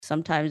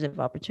sometimes if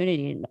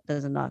opportunity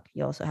doesn't knock,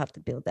 you also have to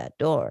build that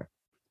door.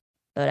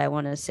 But I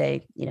want to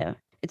say,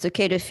 it's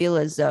okay to feel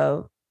as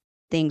though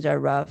things are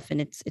rough, and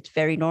it's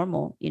very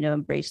normal,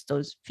 embrace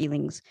those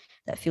feelings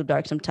that feel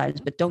dark sometimes,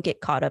 but don't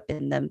get caught up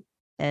in them,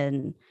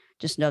 and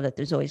just know that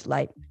there's always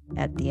light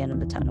at the end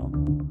of the tunnel.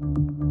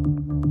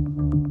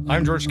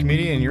 I'm George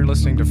Comedy, and you're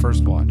listening to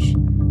First Watch.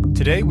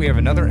 Today, we have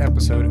another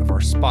episode of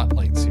our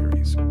Spotlight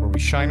series, where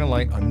we shine a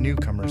light on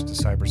newcomers to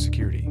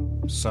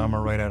cybersecurity. Some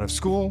are right out of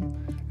school,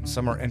 and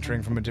some are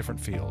entering from a different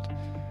field.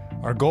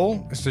 Our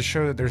goal is to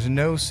show that there's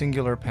no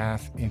singular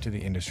path into the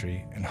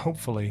industry, and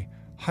hopefully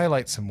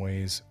highlight some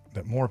ways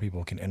that more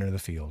people can enter the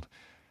field.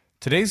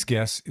 Today's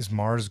guest is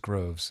Mars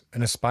Groves,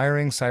 an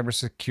aspiring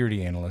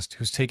cybersecurity analyst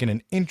who's taken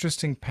an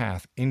interesting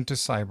path into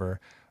cyber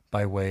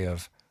by way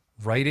of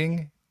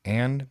writing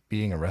and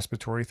being a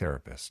respiratory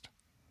therapist.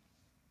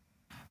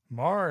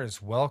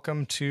 Mars,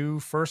 welcome to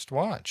First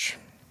Watch.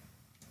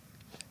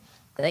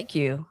 Thank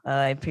you.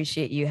 I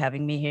appreciate you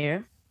having me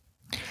here.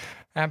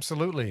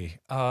 Absolutely.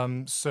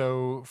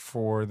 So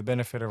for the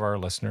benefit of our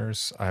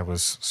listeners, I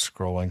was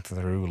scrolling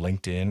through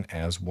LinkedIn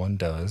as one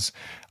does,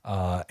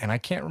 and I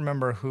can't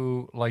remember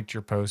who liked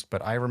your post,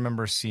 but I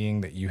remember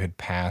seeing that you had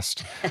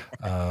passed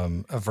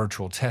a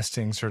virtual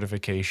testing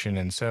certification.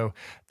 And so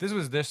this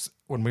was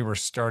when we were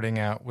starting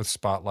out with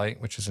Spotlight,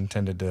 which is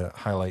intended to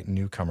highlight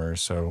newcomers.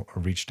 So I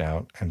reached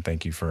out, and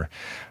thank you for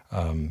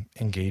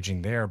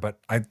engaging there. But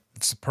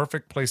it's a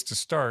perfect place to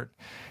start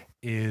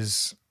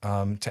is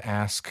to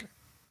ask,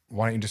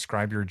 why don't you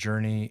describe your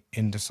journey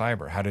into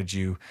cyber? How did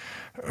you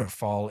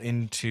fall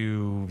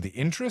into the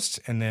interest?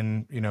 And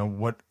then,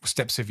 what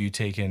steps have you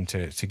taken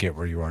to get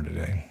where you are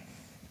today?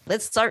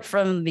 Let's start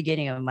from the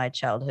beginning of my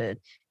childhood.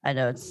 I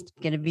know it's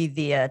going to be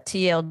the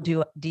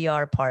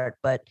TLDR part,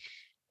 but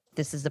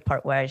this is the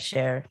part where I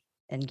share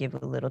and give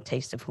a little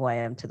taste of who I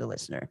am to the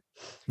listener.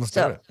 Let's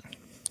do it.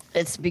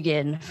 Let's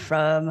begin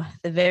from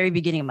the very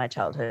beginning of my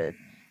childhood.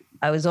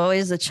 I was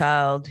always a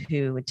child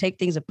who would take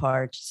things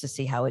apart just to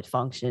see how it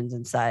functions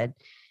inside.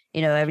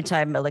 Every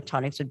time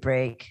electronics would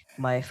break,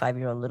 my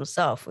 5-year-old little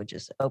self would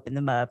just open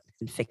them up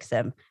and fix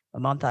them. My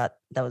mom thought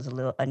that was a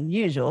little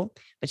unusual,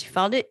 but she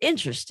found it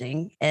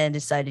interesting and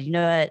decided, you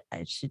know what,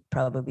 I should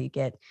probably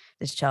get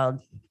this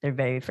child their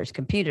very first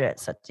computer at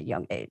such a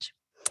young age.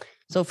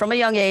 So from a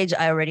young age,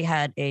 I already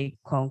had a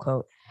quote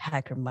unquote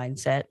hacker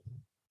mindset.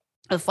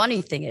 The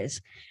funny thing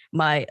is,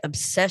 my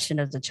obsession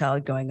as a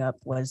child growing up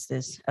was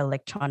this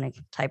electronic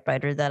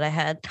typewriter that I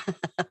had.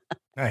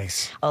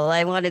 Nice. All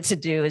I wanted to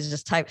do is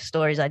just type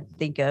stories I'd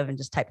think of and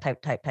just type.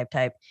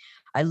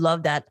 I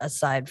love that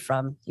aside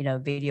from,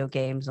 video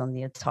games on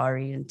the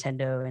Atari,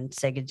 Nintendo, and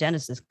Sega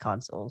Genesis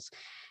consoles.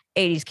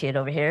 80s kid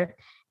over here.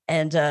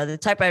 And the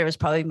typewriter was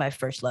probably my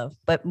first love.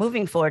 But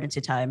moving forward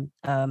into time,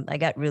 I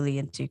got really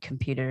into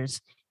computers.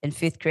 In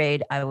 5th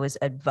grade, I was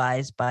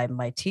advised by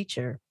my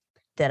teacher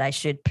that I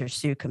should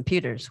pursue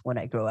computers when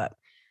I grow up.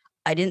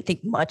 I didn't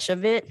think much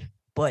of it,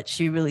 but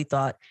she really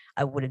thought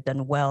I would have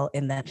done well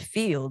in that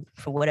field.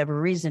 For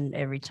whatever reason,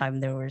 every time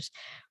there was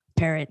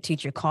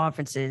parent-teacher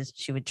conferences,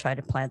 she would try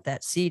to plant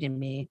that seed in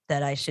me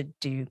that I should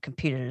do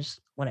computers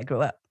when I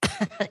grow up.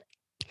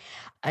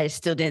 I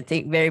still didn't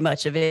think very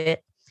much of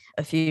it.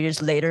 A few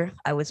years later,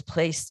 I was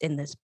placed in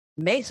this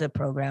MESA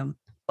program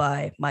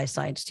by my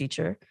science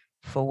teacher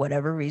for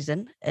whatever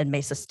reason, and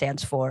MESA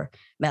stands for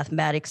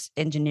Mathematics,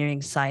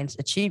 Engineering, Science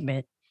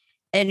Achievement.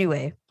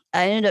 Anyway,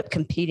 I ended up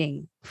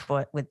competing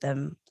with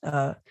them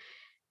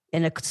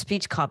in a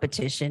speech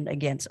competition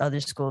against other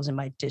schools in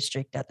my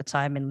district at the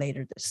time, and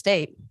later the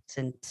state,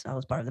 since I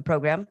was part of the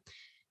program.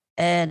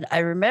 And I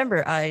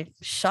remember I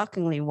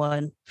shockingly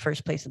won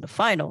first place in the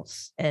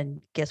finals.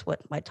 And guess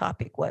what my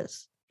topic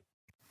was?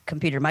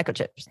 Computer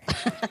microchips.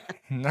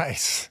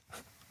 Nice.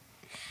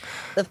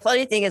 The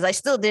funny thing is I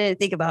still didn't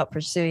think about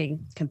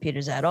pursuing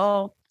computers at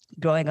all.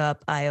 Growing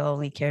up, I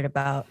only cared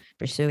about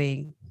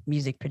pursuing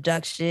music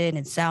production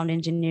and sound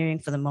engineering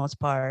for the most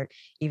part,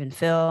 even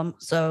film.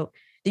 So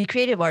the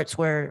creative arts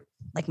were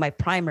like my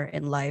primer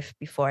in life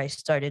before I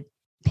started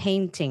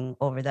painting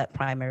over that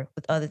primer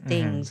with other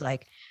things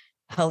like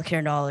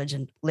healthcare knowledge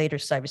and later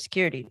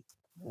cybersecurity.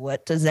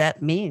 What does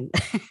that mean?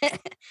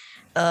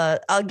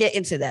 I'll get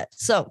into that.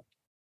 So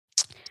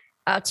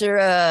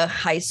after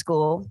high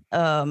school,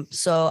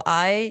 so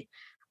I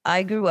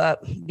grew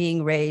up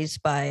being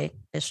raised by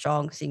a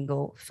strong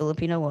single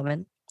Filipino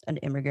woman, an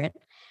immigrant,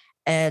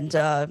 and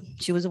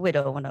she was a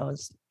widow when I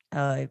was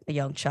a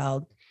young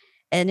child.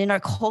 And in our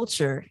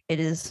culture, it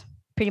is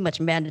pretty much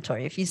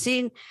mandatory. If you've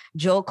seen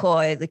Joe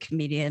Coy, the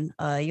comedian,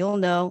 you'll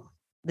know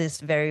this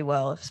very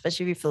well,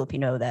 especially if you're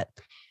Filipino, that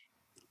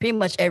pretty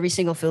much every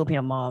single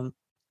Filipino mom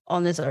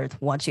on this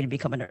earth wants you to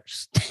become a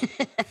nurse.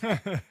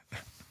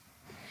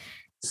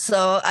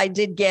 So I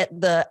did get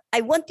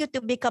I want you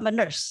to become a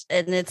nurse.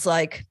 And it's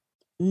like,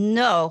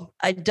 no,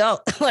 I don't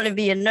want to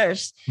be a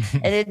nurse.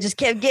 And it just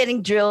kept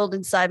getting drilled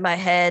inside my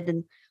head.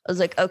 And I was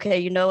like, okay,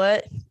 you know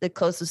what? The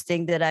closest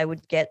thing that I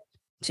would get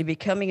to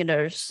becoming a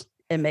nurse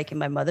and making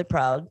my mother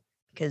proud,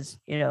 because,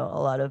 a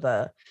lot of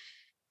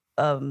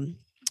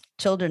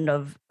children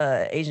of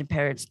Asian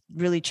parents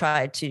really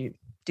try to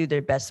do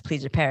their best to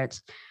please their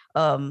parents.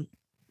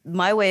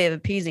 My way of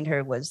appeasing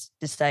her was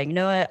deciding, you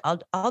know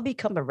what, I'll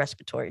become a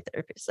respiratory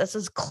therapist. That's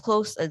as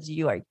close as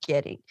you are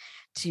getting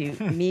to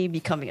me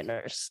becoming a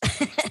nurse.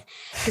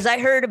 Because I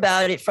heard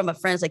about it from a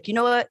friend. Like, you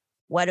know what?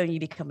 Why don't you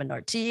become an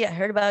RT? I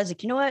heard about it. I was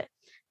like, you know what?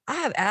 I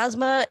have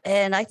asthma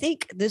and I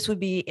think this would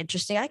be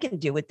interesting. I can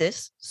deal with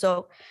this.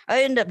 So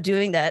I ended up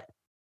doing that.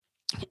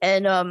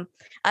 And I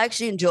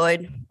actually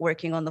enjoyed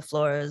working on the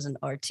floor as an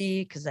RT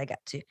because I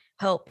got to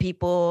help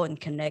people and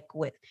connect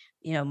with,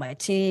 my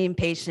team,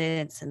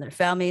 patients, and their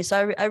families.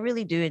 So I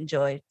really do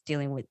enjoy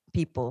dealing with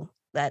people.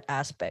 That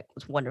aspect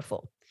was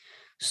wonderful.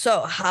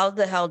 So how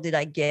the hell did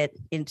I get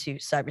into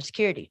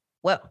cybersecurity?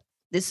 Well,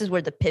 this is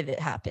where the pivot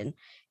happened.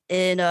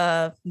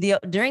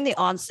 During the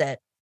onset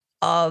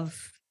of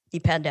the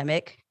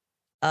pandemic,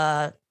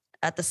 at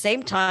the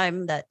same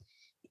time that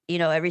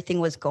everything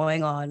was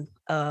going on,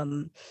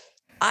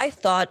 I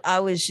thought I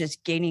was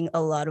just gaining a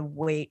lot of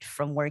weight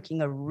from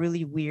working a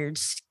really weird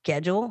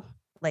schedule,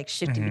 like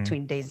shifting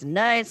between days and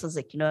nights. I was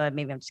like,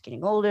 maybe I'm just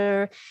getting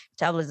older.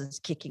 Metabolism is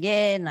kicking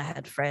in. I had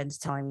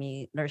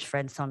nurse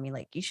friends telling me,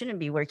 like, you shouldn't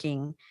be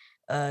working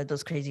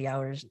those crazy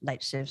hours,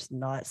 night shifts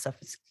and all that stuff.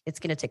 It's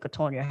going to take a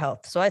toll on your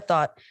health. So I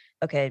thought,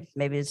 okay,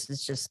 maybe this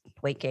is just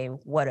weight gain,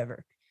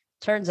 whatever.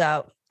 Turns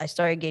out I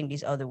started getting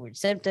these other weird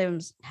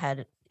symptoms,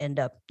 had end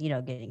up,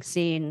 getting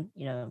seen,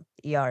 ER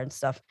and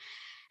stuff.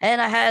 And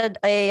I had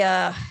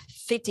a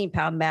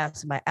 15-pound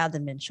mass in my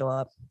abdomen show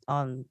up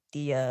on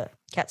the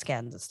CAT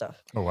scans and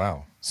stuff. Oh,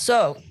 wow.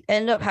 So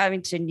ended up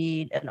having to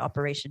need an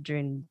operation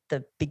during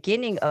the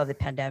beginning of the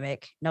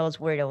pandemic. And I was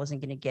worried I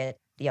wasn't going to get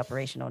the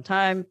operation on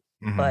time,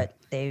 but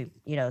they,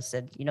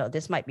 said,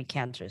 this might be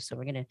cancerous. So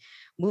we're going to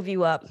move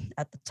you up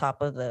at the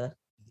top of the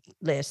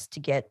list to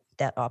get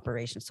that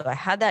operation. So I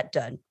had that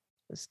done. It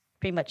was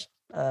pretty much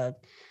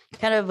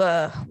kind of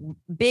a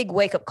big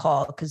wake-up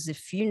call because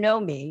if you know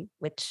me,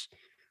 which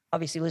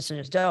obviously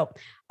listeners don't,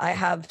 I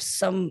have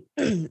some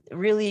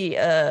really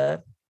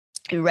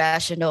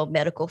irrational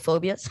medical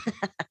phobias.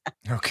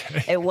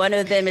 Okay. And one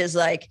of them is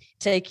like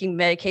taking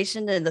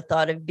medication, and the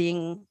thought of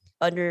being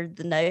under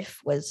the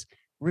knife was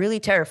really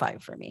terrifying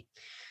for me.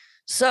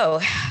 So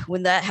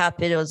when that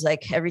happened, it was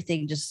like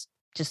everything just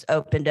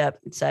opened up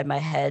inside my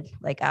head.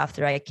 Like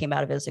after I came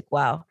out of it, I was like,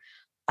 wow,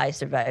 I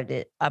survived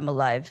it. I'm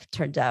alive.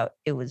 Turns out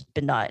it was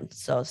benign.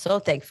 So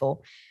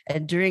thankful.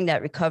 And during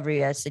that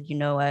recovery, I said, you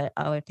know what?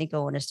 I think I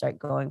want to start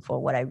going for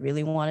what I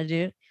really want to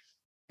do.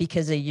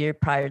 Because a year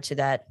prior to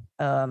that,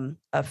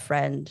 a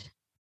friend,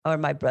 or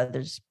my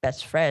brother's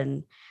best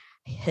friend,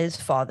 his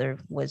father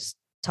was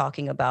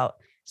talking about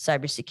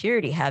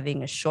cybersecurity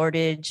having a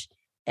shortage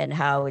and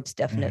how it's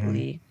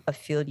definitely a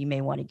field you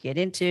may want to get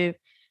into.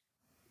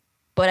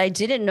 But I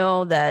didn't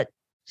know that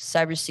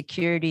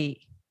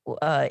cybersecurity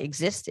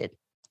existed,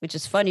 which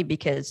is funny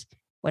because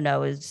when I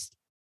was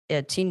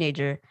a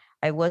teenager,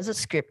 I was a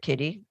script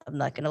kiddie. I'm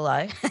not going to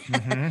lie.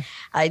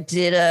 I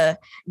did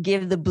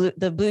give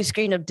the blue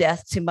screen of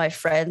death to my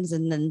friends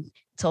and then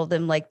told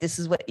them, like, this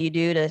is what you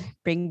do to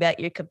bring back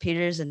your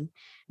computers, and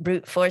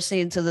brute forcing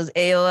into those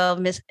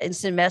AOL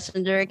instant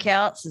messenger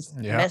accounts, just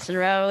messing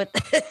around with.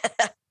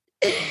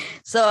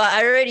 So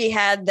I already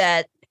had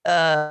that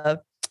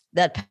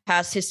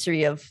past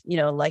history of,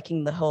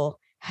 liking the whole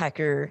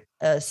hacker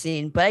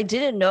scene, but I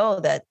didn't know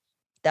that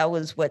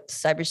was what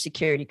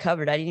cybersecurity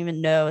covered. I didn't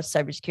even know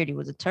cybersecurity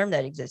was a term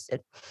that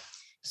existed.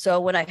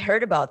 So when I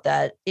heard about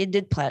that, it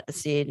did plant a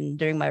seed. And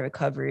during my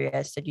recovery,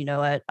 I said, you know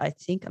what, I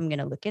think I'm going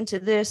to look into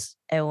this.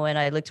 And when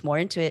I looked more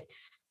into it,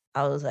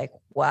 I was like,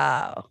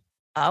 wow,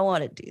 I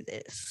want to do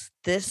this.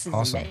 This is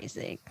awesome.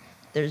 Amazing.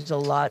 There's a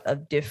lot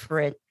of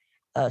different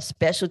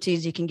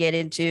specialties you can get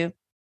into.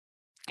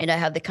 And I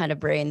have the kind of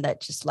brain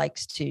that just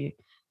likes to,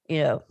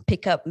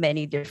 pick up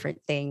many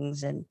different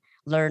things and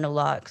learn a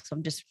lot. So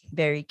I'm just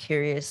very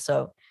curious.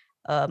 So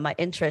my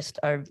interests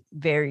are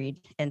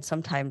varied, and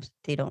sometimes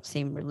they don't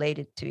seem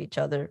related to each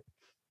other.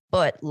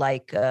 But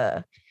like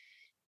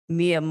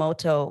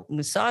Miyamoto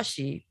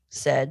Musashi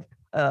said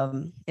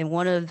in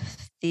one of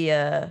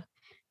the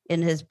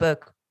in his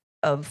book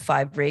of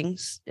Five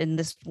Rings, in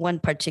this one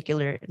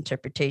particular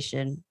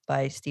interpretation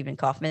by Stephen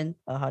Kaufman,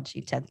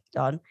 Haji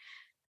Tendan,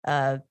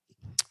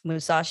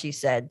 Musashi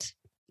said,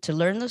 to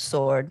learn the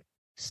sword,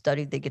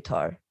 study the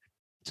guitar.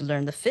 To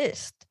learn the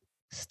fist,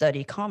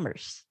 study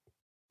commerce.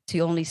 To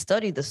only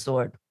study the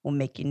sword will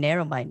make you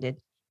narrow-minded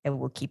and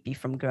will keep you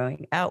from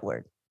growing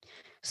outward.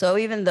 So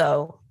even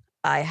though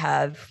I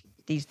have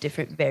these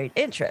different varied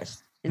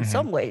interests, in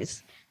some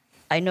ways,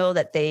 I know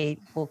that they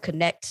will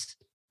connect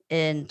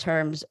in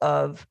terms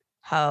of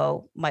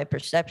how my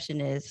perception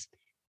is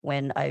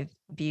when I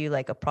view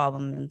like a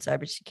problem in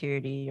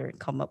cybersecurity or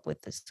come up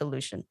with a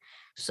solution.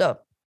 So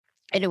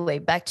anyway,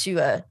 back to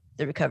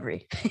the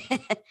recovery.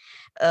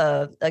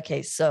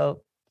 Okay,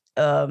 so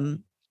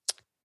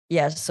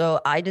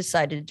so I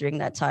decided during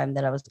that time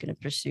that I was going to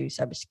pursue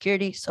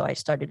cybersecurity. So I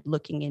started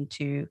looking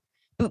into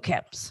boot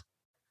camps,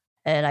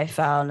 and I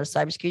found a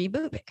cybersecurity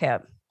boot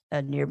camp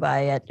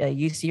nearby at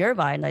UC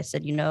Irvine. I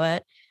said, you know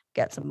what?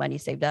 got some money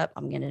saved up.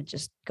 I'm going to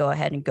just go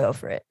ahead and go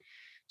for it.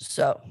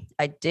 So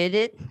I did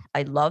it.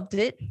 I loved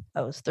it.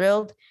 I was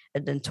thrilled.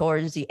 And then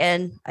towards the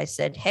end, I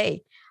said,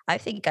 hey, I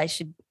think I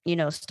should,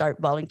 start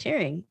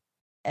volunteering.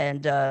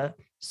 And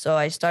so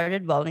I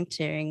started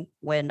volunteering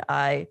when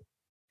I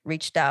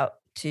reached out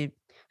to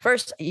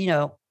first,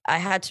 I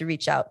had to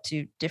reach out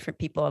to different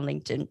people on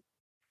LinkedIn.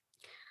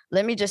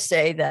 Let me just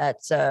say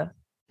that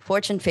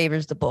fortune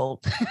favors the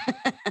bold.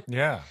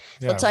 Yeah.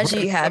 Sometimes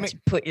you have to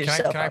put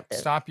yourself can I out there.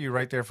 Stop you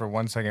right there for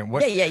 1 second?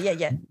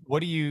 Yeah. What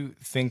do you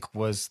think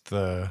was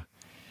the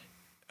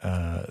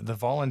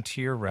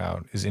volunteer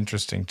route is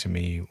interesting to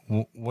me.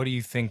 What do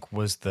you think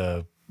was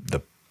the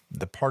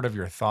part of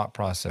your thought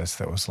process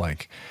that was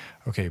like,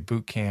 okay,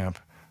 boot camp,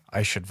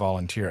 I should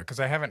volunteer? Because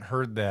I haven't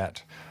heard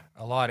that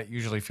a lot. It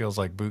usually feels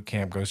like boot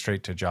camp goes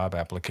straight to job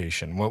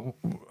application.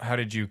 How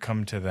did you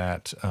come to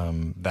that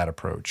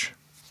approach?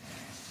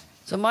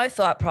 So my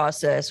thought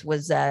process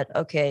was that,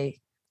 okay,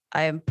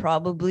 I am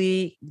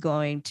probably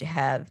going to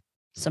have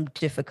some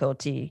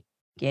difficulty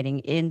getting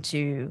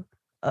into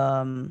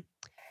the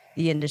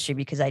industry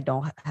because I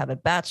don't have a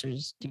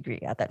bachelor's degree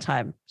at that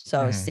time. So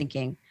I was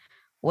thinking,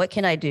 what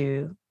can I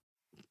do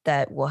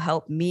that will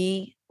help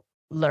me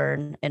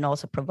learn and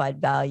also provide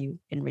value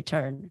in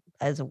return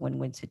as a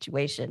win-win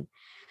situation?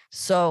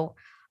 So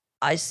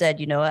I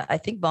said, I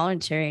think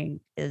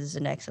volunteering is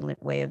an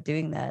excellent way of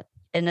doing that.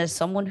 And as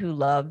someone who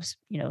loves,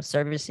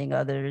 servicing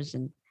others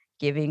and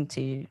giving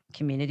to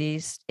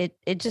communities,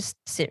 it just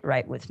sit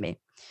right with me.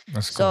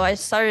 That's So cool. I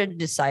started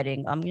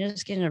deciding I'm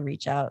just going to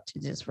reach out to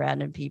just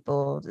random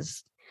people,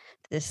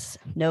 this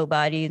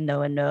nobody, no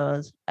one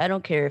knows. I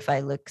don't care if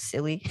I look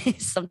silly.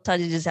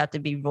 Sometimes you just have to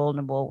be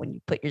vulnerable when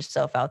you put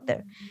yourself out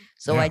there.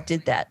 So I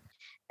did that.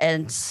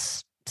 And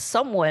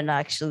someone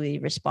actually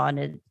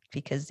responded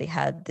because they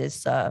had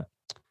this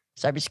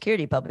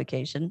cybersecurity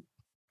publication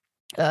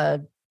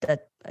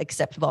that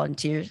accepts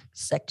volunteers,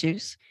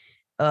 SecJuice.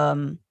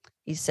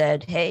 He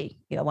said, hey,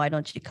 why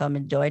don't you come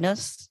and join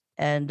us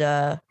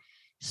and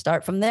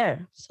start from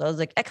there? So I was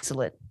like,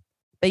 excellent.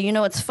 But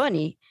it's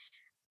funny.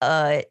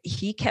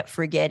 He kept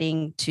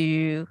forgetting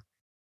to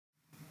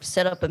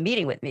set up a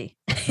meeting with me.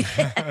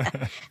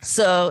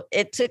 So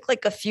it took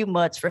like a few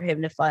months for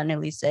him to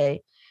finally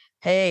say,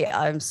 hey,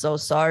 I'm so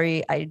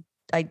sorry. I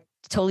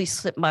totally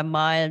slipped my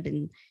mind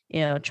and,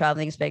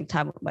 traveling, spending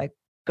time with my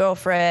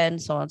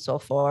girlfriend, so on and so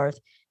forth.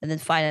 And then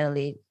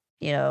finally,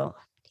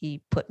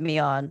 he put me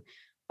on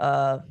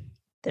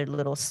their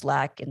little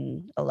Slack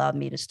and allowed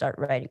me to start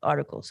writing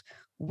articles,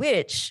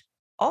 which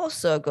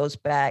also goes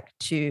back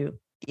to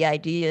the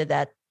idea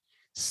that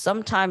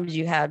sometimes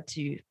you have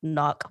to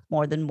knock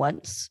more than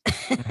once.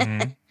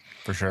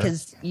 For sure.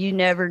 Because you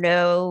never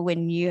know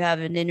when you have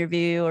an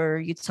interview or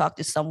you talk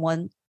to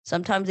someone.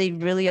 Sometimes they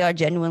really are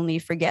genuinely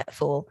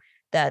forgetful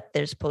that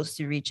they're supposed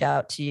to reach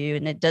out to you.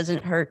 And it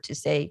doesn't hurt to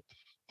say,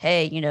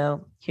 hey,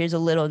 here's a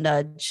little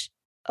nudge.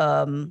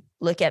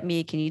 Look at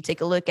me. Can you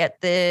take a look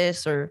at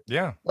this or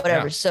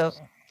whatever? Yeah. So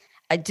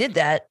I did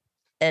that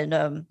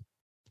and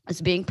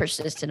was being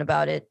persistent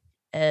about it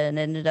and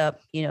ended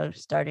up,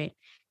 starting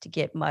to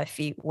get my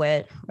feet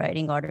wet,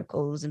 writing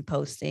articles and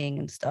posting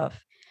and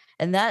stuff.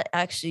 And that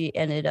actually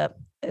ended up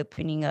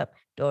opening up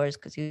doors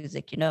because he was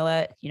like, you know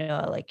what,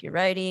 I like your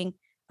writing.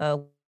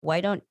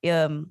 Why don't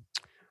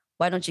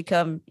you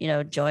come,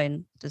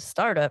 join the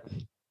startup,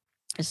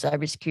 a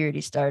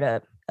cybersecurity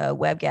startup,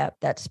 WebGap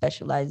that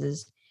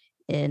specializes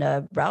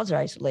in browser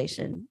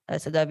isolation. I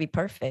said, that'd be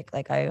perfect.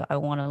 Like I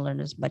want to learn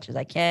as much as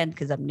I can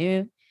because I'm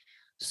new.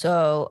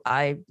 So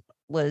I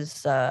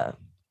was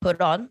put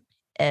on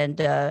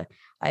and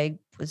I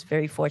was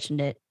very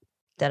fortunate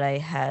that I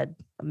had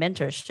a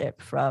mentorship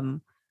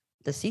from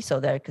the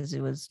CISO there because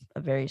it was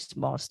a very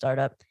small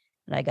startup.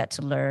 And I got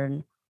to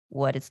learn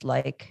what it's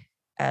like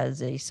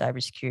as a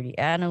cybersecurity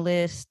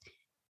analyst.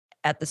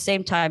 At the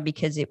same time,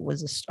 because it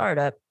was a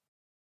startup,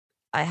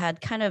 I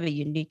had kind of a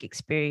unique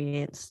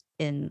experience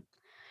in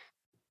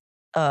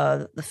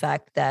the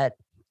fact that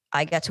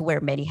I got to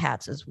wear many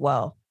hats as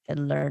well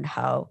and learn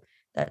how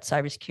that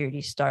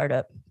cybersecurity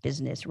startup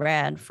business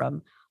ran,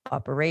 from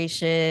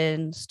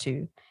operations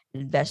to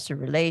investor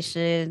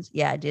relations.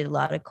 Yeah, I did a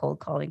lot of cold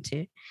calling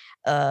too,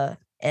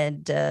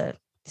 and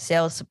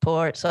sales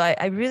support. So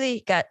I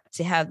really got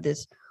to have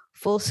this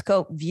full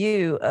scope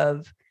view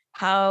of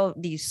how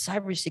these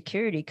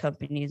cybersecurity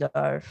companies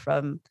are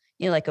from,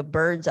 like a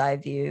bird's eye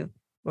view,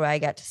 where I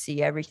got to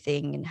see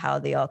everything and how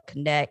they all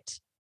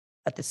connect.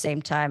 At the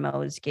same time, I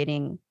was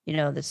getting,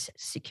 this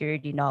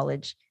security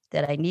knowledge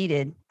that I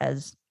needed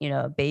as,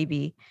 a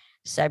baby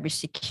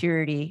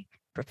cybersecurity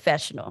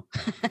professional.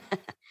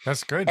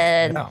 That's good.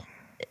 And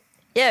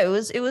yeah, it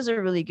was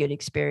a really good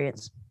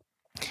experience.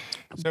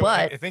 So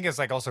but I think it's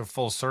like also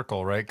full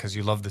circle, right? Because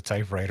you love the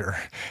typewriter,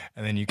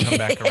 and then you come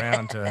back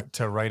around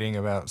to writing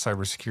about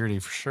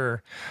cybersecurity for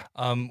sure.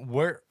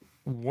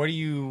 What do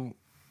you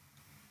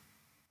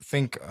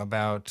think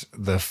about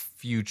the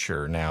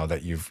future now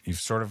that you've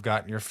sort of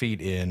gotten your feet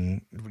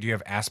in? Do you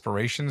have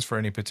aspirations for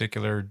any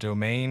particular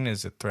domain?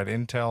 Is it threat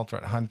intel,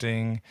 threat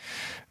hunting,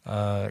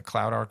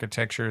 cloud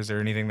architecture? Is there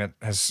anything that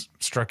has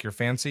struck your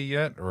fancy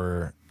yet,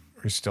 or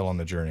are you still on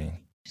the journey?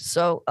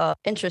 So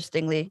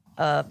interestingly,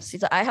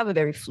 since I have a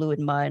very fluid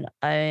mind,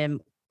 I am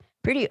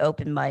pretty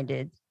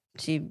open-minded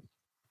to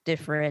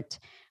different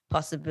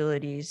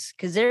possibilities,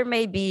 because there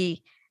may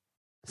be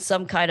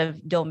some kind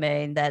of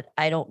domain that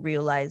I don't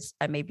realize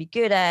I may be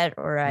good at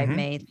or I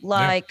may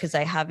like, because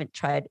I haven't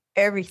tried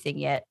everything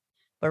yet.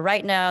 But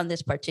right now, in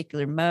this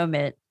particular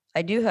moment,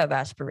 I do have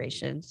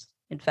aspirations.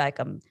 In fact,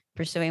 I'm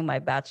pursuing my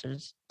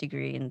bachelor's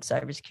degree in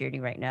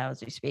cybersecurity right now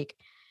as we speak.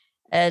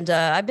 And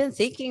I've been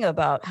thinking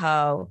about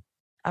how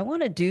I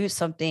want to do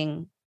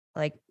something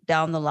like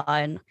down the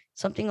line,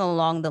 something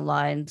along the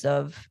lines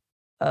of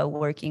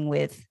working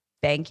with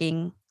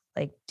banking,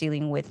 like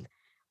dealing with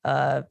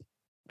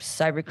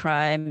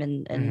cybercrime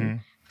and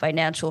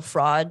financial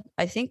fraud.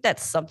 I think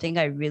that's something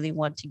I really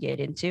want to get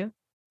into,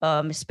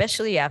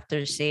 especially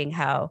after seeing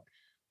how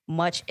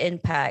much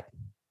impact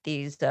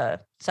these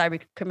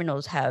cyber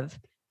criminals have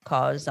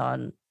caused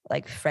on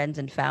like friends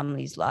and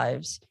families'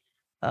 lives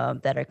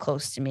that are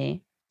close to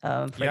me.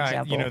 For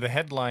example, you know, the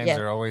headlines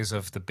are always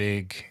of the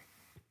big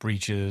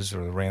breaches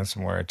or the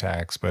ransomware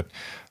attacks, but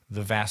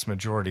the vast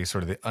majority,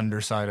 sort of the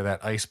underside of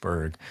that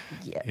iceberg,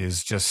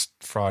 is just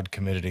fraud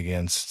committed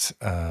against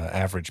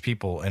average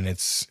people. And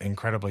it's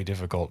incredibly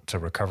difficult to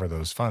recover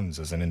those funds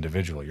as an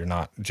individual. You're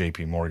not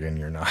JP Morgan,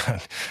 you're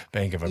not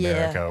Bank of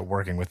America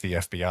working with the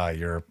FBI.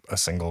 You're a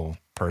single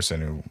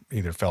person who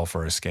either fell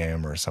for a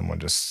scam or someone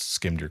just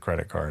skimmed your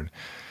credit card.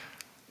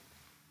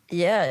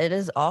 Yeah, it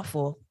is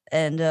awful.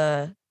 And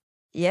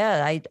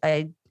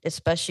I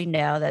especially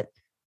now that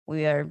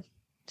we are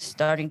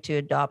starting to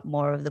adopt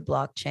more of the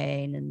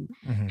blockchain and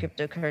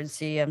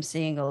cryptocurrency, I'm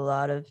seeing a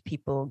lot of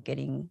people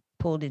getting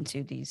pulled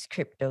into these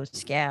crypto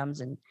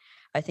scams. And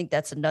I think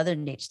that's another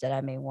niche that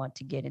I may want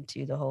to get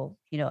into, the whole,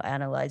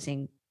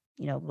 analyzing,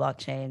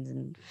 blockchains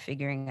and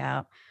figuring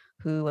out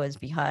who was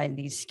behind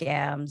these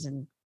scams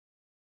and,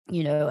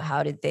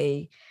 how did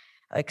they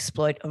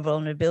exploit a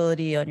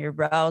vulnerability on your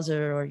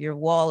browser or your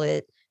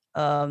wallet.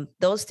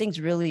 Those things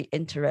really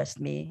interest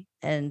me.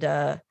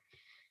 And,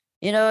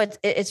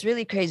 it's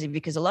really crazy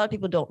because a lot of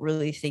people don't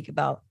really think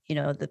about,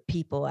 the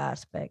people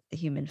aspect, the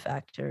human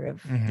factor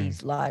of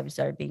these lives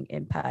that are being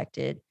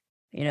impacted.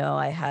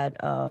 I had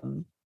a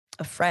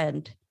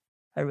friend,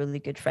 a really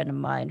good friend of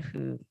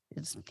mine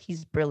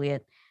he's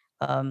brilliant.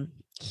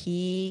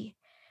 He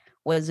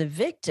was a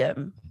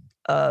victim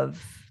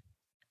of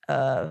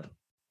a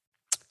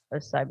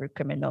cyber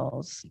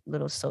criminal's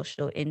little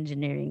social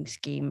engineering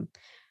scheme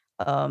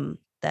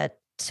that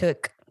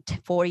took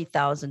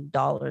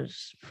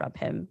 $40,000 from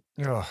him.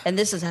 Ugh. And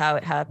this is how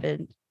it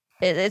happened.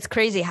 It's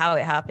crazy how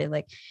it happened.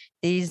 Like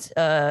these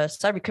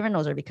cyber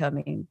criminals are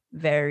becoming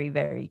very,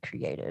 very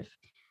creative.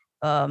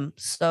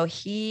 So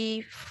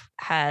he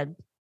had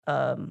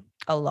a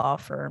law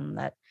firm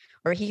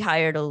or he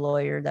hired a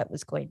lawyer that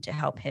was going to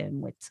help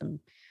him with some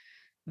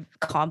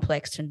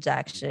complex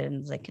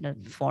transactions, like in a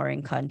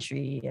foreign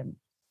country and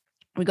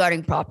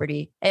regarding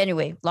property.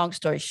 Anyway, long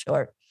story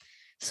short,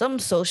 some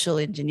social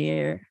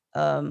engineer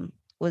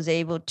was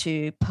able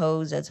to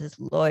pose as his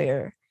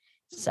lawyer,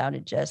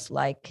 sounded just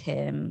like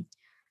him,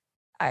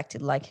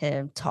 acted like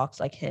him, talked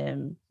like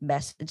him,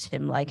 messaged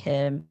him like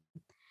him,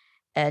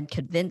 and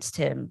convinced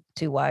him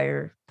to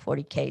wire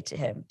 $40K to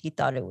him. He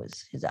thought it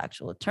was his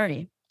actual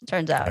attorney.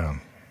 Turns out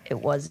it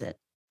wasn't.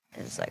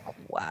 It's like,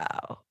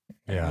 wow.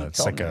 Yeah, it's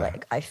like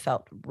I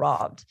felt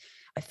robbed.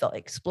 I felt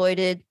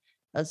exploited.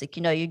 I was like,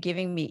 you're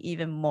giving me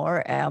even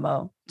more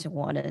ammo to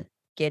want to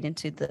get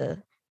into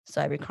the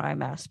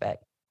cybercrime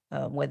aspect,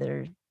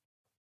 whether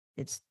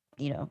it's,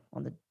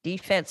 on the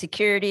defense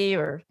security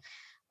or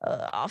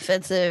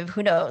offensive,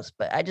 who knows?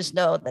 But I just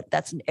know that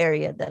that's an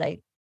area that I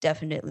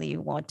definitely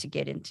want to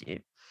get into.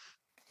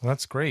 Well,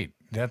 that's great.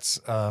 That's,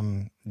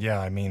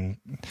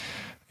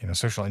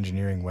 social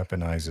engineering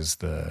weaponizes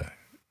the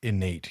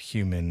innate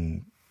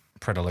human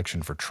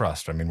predilection for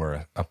trust. I mean,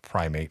 we're a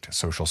primate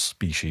social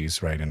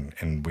species, right?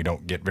 And we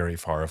don't get very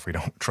far if we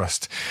don't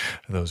trust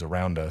those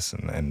around us,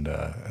 and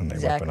they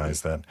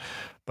weaponize that.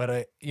 But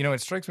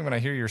it strikes me when I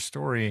hear your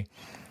story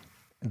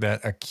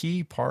that a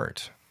key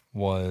part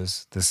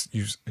was this.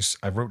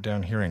 I wrote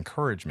down here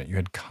encouragement. You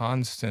had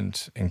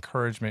constant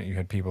encouragement. You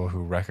had people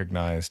who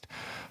recognized,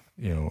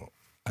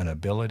 an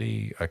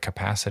ability, a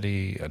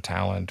capacity, a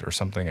talent, or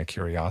something, a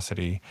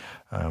curiosity.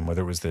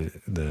 Whether it was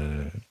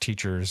the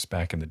teachers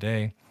back in the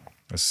day,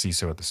 a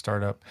CISO at the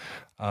startup.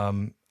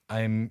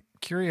 I'm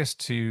curious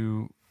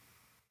to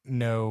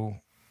know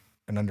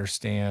and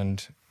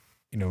understand,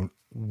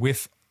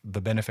 with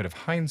the benefit of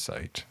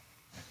hindsight,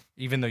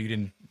 even though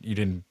you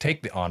didn't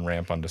take the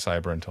on-ramp onto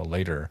cyber until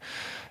later,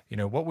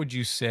 what would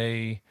you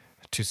say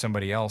to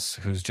somebody else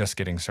who's just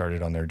getting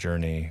started on their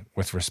journey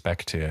with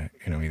respect to,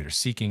 either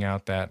seeking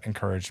out that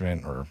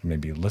encouragement or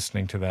maybe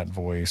listening to that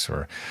voice,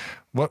 or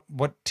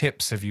what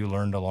tips have you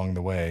learned along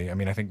the way? I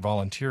mean, I think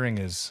volunteering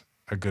is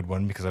a good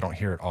one because I don't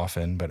hear it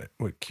often, but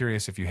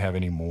curious if you have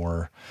any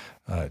more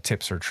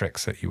tips or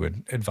tricks that you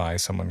would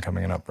advise someone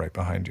coming up right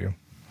behind you.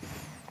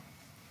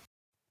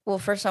 Well,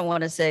 first, I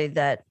want to say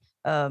that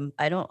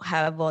I don't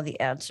have all the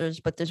answers,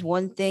 but there's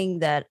one thing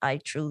that I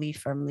truly,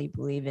 firmly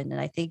believe in. And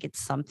I think it's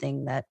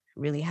something that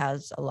really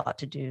has a lot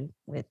to do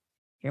with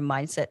your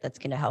mindset that's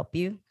going to help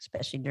you,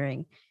 especially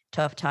during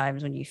tough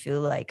times when you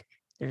feel like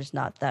there's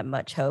not that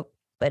much hope.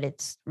 But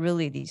it's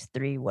really these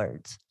 3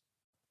 words: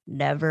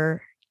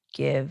 never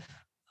give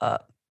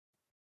up.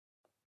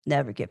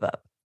 Never give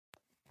up.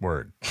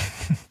 Word.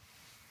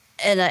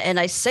 And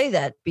I say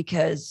that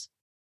because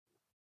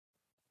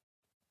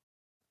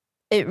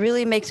it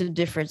really makes a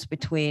difference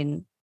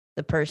between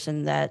the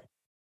person that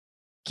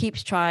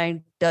keeps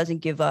trying, doesn't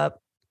give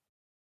up,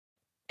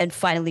 and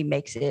finally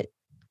makes it,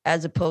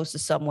 as opposed to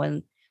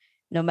someone,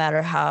 no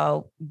matter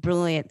how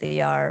brilliant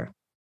they are,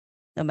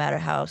 no matter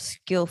how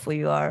skillful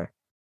you are,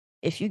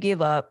 if you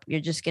give up, you're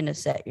just going to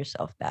set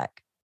yourself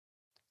back.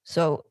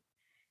 So,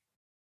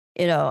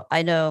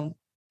 I know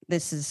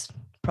this is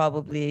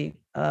probably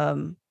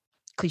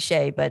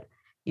cliche, but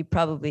you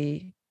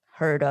probably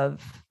heard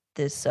of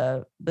this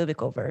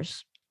biblical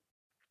verse.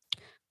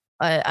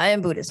 I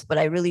am Buddhist, but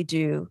I really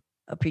do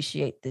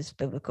appreciate this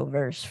biblical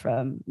verse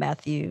from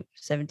Matthew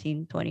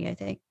 17:20, I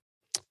think,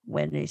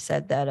 when he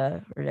said that,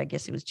 or I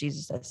guess it was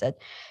Jesus that said,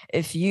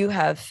 if you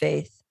have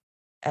faith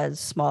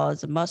as small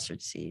as a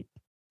mustard seed,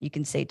 you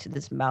can say to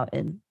this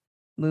mountain,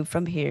 move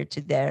from here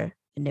to there,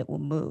 and it will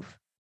move.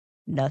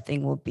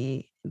 Nothing will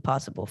be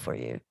impossible for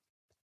you.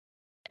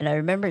 And I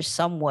remember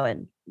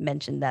someone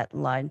mentioned that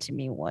line to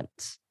me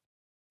once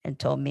and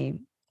told me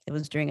it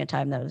was during a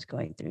time that I was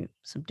going through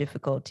some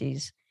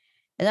difficulties.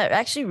 And that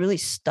actually really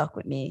stuck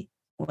with me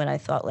when I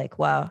thought, like,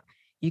 wow,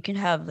 you can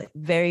have like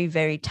very,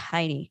 very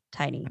tiny,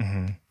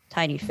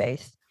 tiny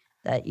faith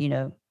that,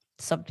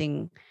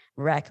 something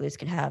miraculous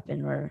can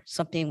happen, or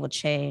something will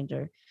change,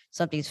 or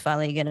something's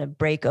finally going to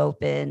break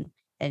open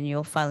and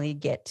you'll finally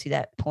get to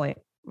that point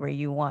where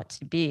you want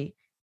to be.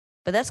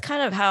 But that's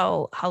kind of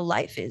how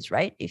life is,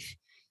 right? If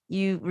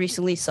you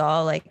recently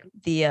saw like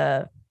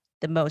the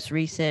most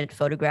recent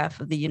photograph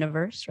of the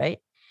universe, right?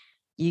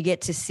 You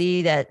get to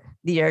see that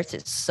the earth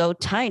is so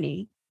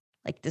tiny,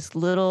 like this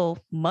little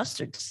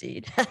mustard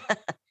seed.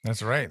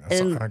 That's right.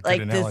 That's and a good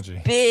like analogy.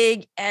 This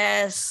big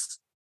ass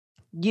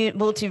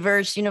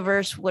multiverse,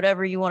 universe,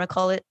 whatever you want to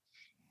call it.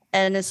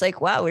 And it's like,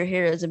 wow, we're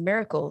here as a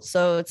miracle.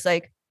 So it's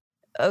like,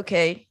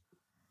 okay,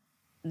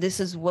 this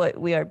is what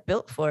we are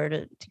built for,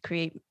 to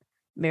create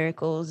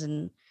miracles,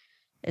 and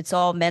it's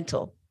all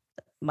mental,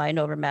 mind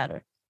over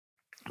matter.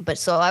 But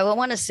so I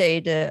want to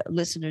say to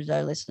listeners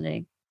that are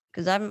listening,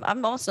 because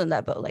I'm also in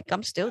that boat. Like,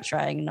 I'm still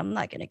trying, and I'm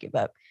not going to give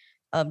up.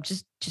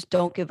 Just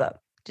don't give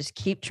up. Just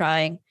keep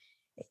trying.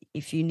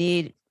 If you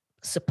need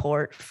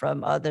support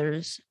from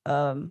others,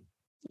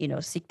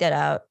 seek that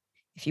out.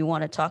 If you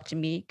want to talk to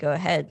me, go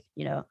ahead.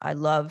 I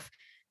love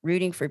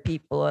rooting for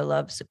people. I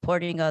love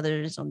supporting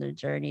others on their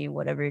journey,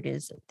 whatever it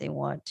is that they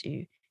want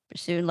to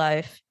pursue in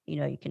life.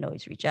 You can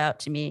always reach out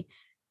to me.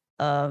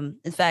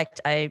 In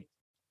fact, I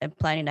am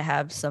planning to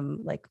have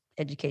some like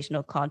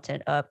educational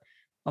content up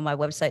on my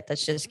website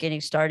that's just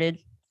getting started.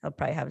 I'll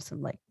probably have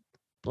some like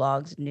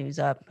blogs and news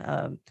up,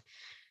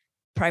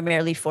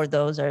 primarily for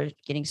those that are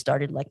getting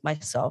started like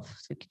myself,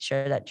 so we can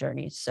share that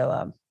journey.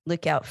 So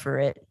look out for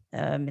it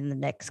in the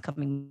next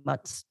coming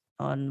months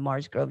on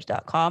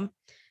marsgroves.com.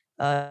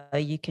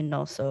 You can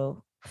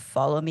also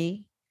follow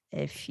me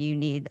if you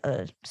need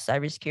a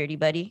cybersecurity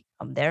buddy.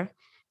 I'm there.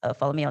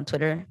 Follow me on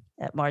Twitter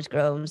at Mars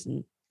Groves,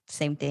 and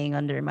same thing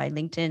under my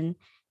LinkedIn,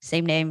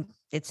 same name.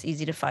 It's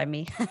easy to find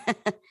me.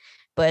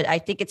 But I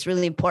think it's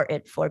really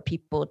important for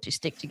people to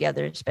stick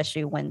together,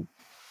 especially when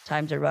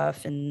times are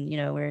rough and,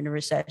 we're in a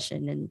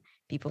recession and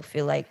people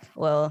feel like,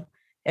 well,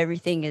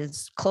 everything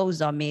is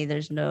closed on me.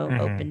 There's no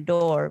open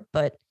door.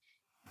 But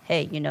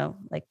hey,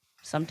 like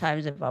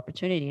sometimes if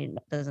opportunity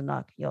doesn't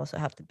knock, you also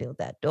have to build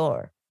that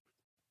door.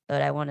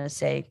 But I want to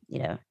say,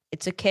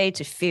 it's okay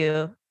to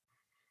feel,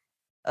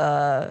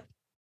 as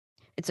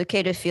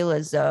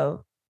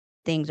though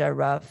things are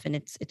rough, and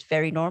it's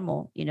very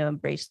normal,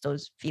 embrace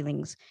those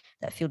feelings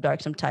that feel dark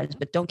sometimes,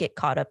 but don't get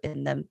caught up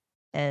in them,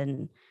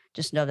 and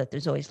just know that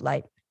there's always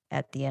light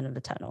at the end of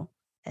the tunnel.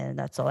 And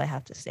that's all I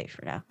have to say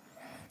for now.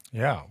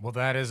 Yeah, well,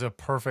 that is a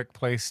perfect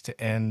place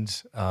to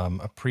end.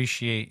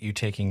 Appreciate you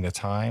taking the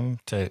time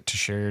to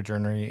share your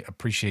journey.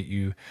 Appreciate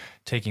you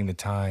taking the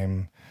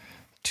time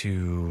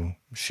to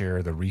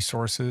share the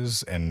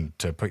resources and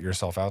to put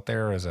yourself out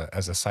there as a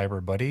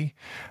cyber buddy.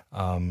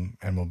 And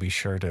we'll be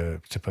sure to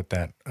put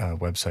that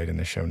website in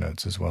the show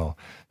notes as well.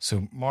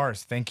 So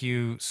Mars, thank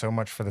you so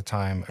much for the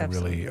time.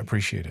 Absolutely. I really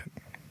appreciate it.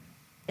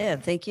 Yeah,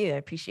 thank you. I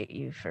appreciate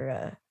you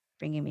for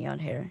bringing me on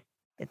here.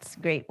 It's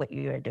great what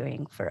you are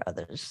doing for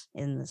others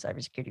in the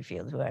cybersecurity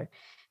field who are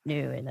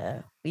new,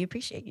 and we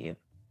appreciate you.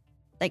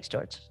 Thanks,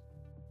 George.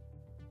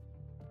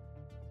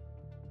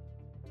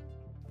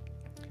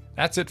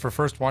 That's it for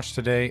First Watch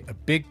today. A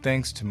big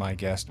thanks to my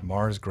guest,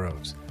 Mars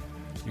Groves.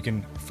 You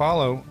can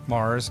follow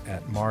Mars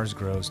at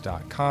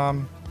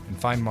marsgroves.com. and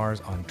find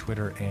Mars on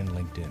Twitter and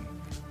LinkedIn.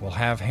 We'll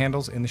have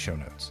handles in the show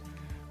notes.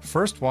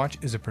 First Watch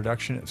is a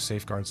production of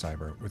Safeguard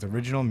Cyber with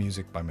original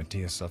music by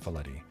Matthias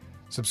Saffaletti.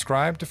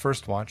 Subscribe to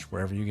First Watch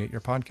wherever you get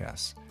your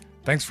podcasts.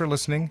 Thanks for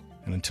listening,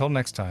 and until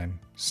next time,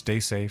 stay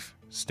safe,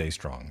 stay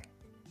strong.